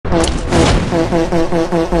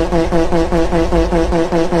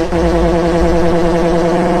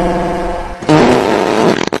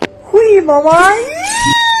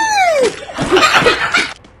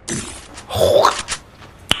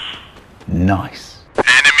nice.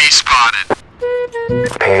 Enemy spotted.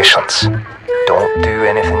 Patience. Don't do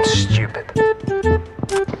anything stupid.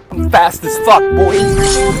 I'm fast as fuck, boy.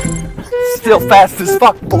 Still fast as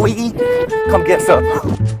fuck, boy. Come get some.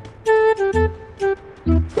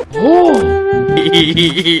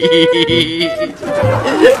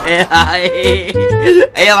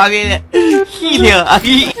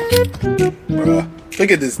 Bruh,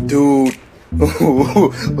 look at this dude.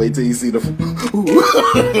 Wait till you see the.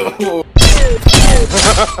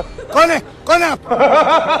 Con up.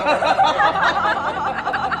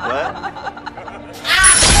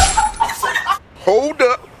 Hold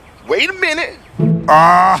up. Wait a minute.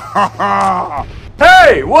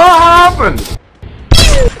 Hey, what happened?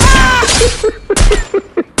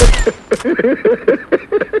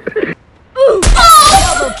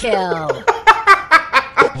 Double kill.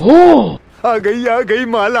 आ गई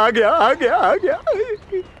माल आ गया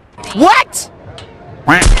What?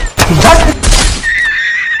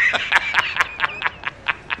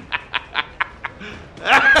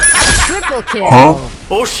 Triple kill.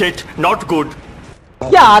 Oh shit, not good.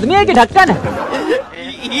 क्या आदमी है कि ढक्कन है?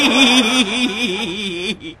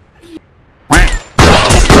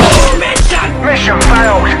 Mission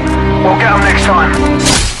failed. We'll get them next time.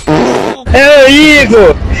 Ô,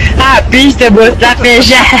 Igor! A pista está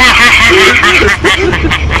fechada!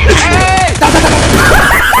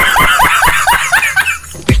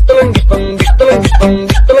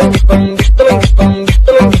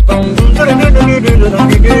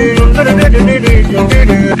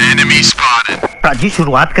 Enemy spotted. जी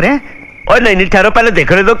शुरुआत करें और नहीं ठहरो पहले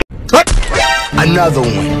देखने दो Another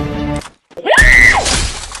one.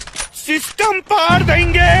 सिस्टम पार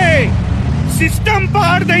देंगे. सिस्टम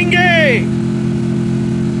पार देंगे.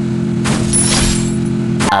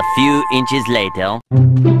 A few inches later.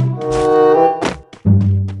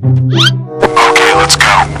 Okay, let's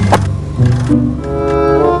go.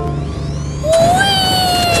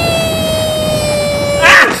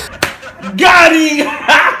 Got him!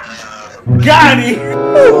 Got him!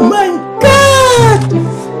 Oh my god!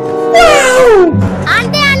 Wow!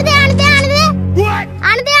 आनते. What?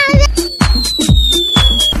 आनते.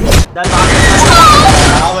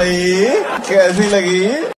 हाँ भाई, कैसी लगी?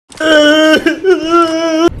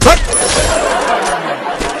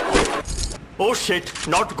 Oh shit,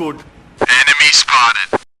 not good. Enemy spotted.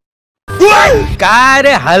 Car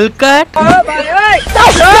हलकट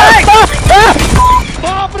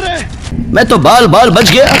मैं तो बाल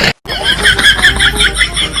बच गया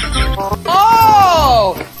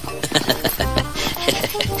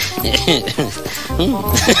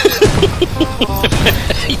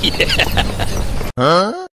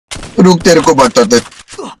रुक तेरे को बताते.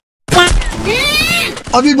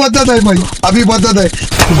 अभी बताता है भाई, अभी बताता है.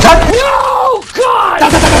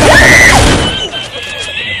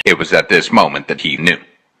 It was at this moment that he knew.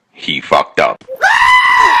 He fucked up.